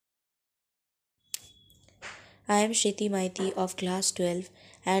I am Shriti Maiti of class 12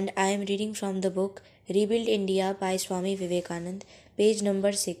 and I am reading from the book Rebuild India by Swami Vivekananda, page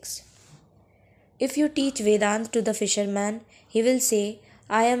number 6. If you teach Vedanta to the fisherman, he will say,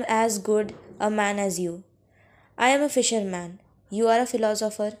 I am as good a man as you. I am a fisherman, you are a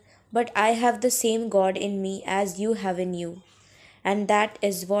philosopher, but I have the same God in me as you have in you. And that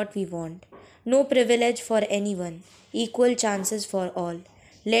is what we want. No privilege for anyone, equal chances for all.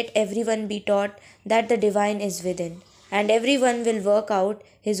 Let everyone be taught that the divine is within, and everyone will work out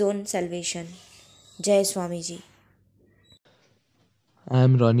his own salvation. Jai Swamiji. I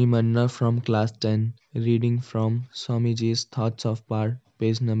am Ronnie Manna from class 10, reading from Swamiji's Thoughts of Power,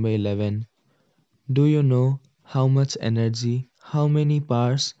 page number 11. Do you know how much energy, how many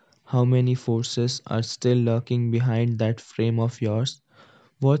powers, how many forces are still lurking behind that frame of yours?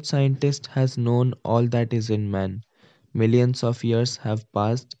 What scientist has known all that is in man? Millions of years have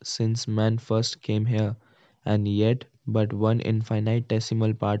passed since man first came here, and yet but one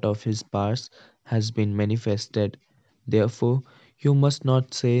infinitesimal part of his powers has been manifested. Therefore, you must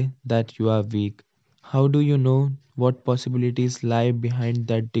not say that you are weak. How do you know what possibilities lie behind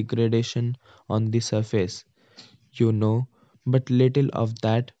that degradation on the surface? You know but little of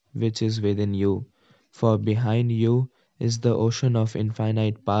that which is within you, for behind you is the ocean of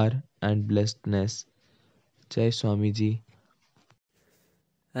infinite power and blessedness. Jai Swamiji.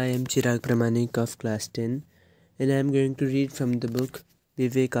 I am Chirag Pramanik of class 10 and I am going to read from the book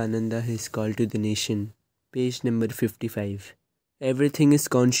Vivekananda His Call to the Nation, page number 55. Everything is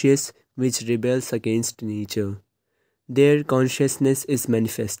conscious which rebels against nature. Their consciousness is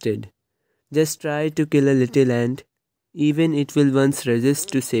manifested. Just try to kill a little ant, even it will once resist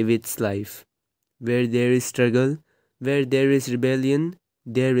to save its life. Where there is struggle, where there is rebellion,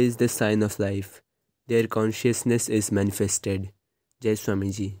 there is the sign of life. Their consciousness is manifested. Jai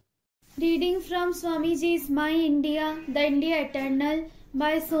Swamiji. Reading from Swamiji's My India, The India Eternal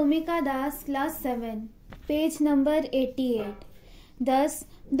by Somika Das, class 7, page number 88. Thus,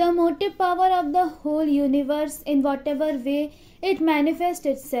 the motive power of the whole universe, in whatever way it manifests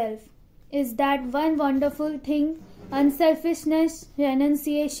itself, is that one wonderful thing: unselfishness,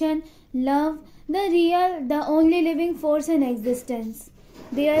 renunciation, love, the real, the only living force in existence.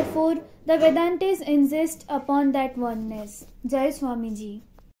 Therefore, the Vedantis insist upon that oneness. Jai Swamiji.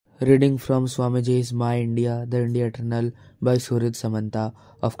 Reading from Swamiji's My India, The India Eternal by Surit Samanta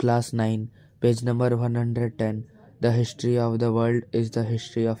of class 9, page number 110. The history of the world is the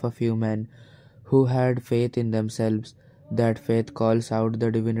history of a few men who had faith in themselves. That faith calls out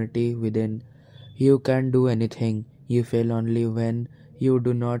the divinity within. You can do anything. You fail only when you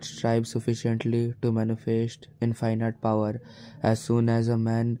do not strive sufficiently to manifest infinite power. As soon as a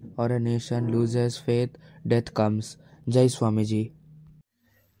man or a nation loses faith, death comes. Jai Swamiji.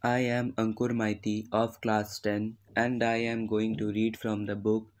 I am Ankur Maiti of class 10 and I am going to read from the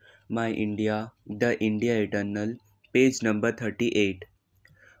book My India, The India Eternal, page number 38.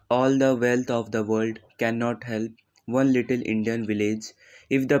 All the wealth of the world cannot help one little Indian village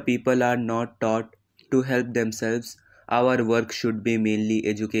if the people are not taught to help themselves. Our work should be mainly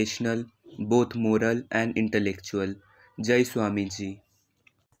educational, both moral and intellectual. Jai Swamiji.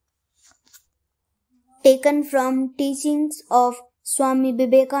 Taken from Teachings of Swami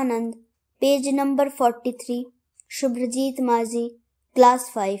Vivekananda, page number 43, Shubhrajit Maji, class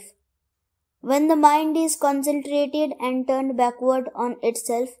 5. When the mind is concentrated and turned backward on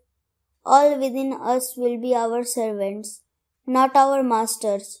itself, all within us will be our servants, not our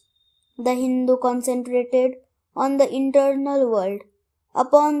masters. The Hindu concentrated on the internal world,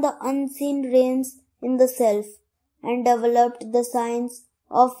 upon the unseen realms in the self, and developed the science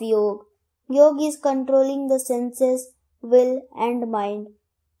of yoga. Yoga is controlling the senses, will and mind.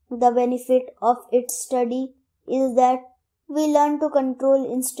 The benefit of its study is that we learn to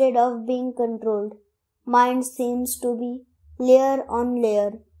control instead of being controlled. Mind seems to be layer on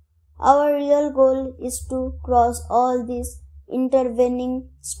layer. Our real goal is to cross all these intervening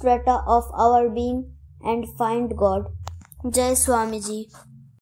strata of our being and find God. Jai Swamiji.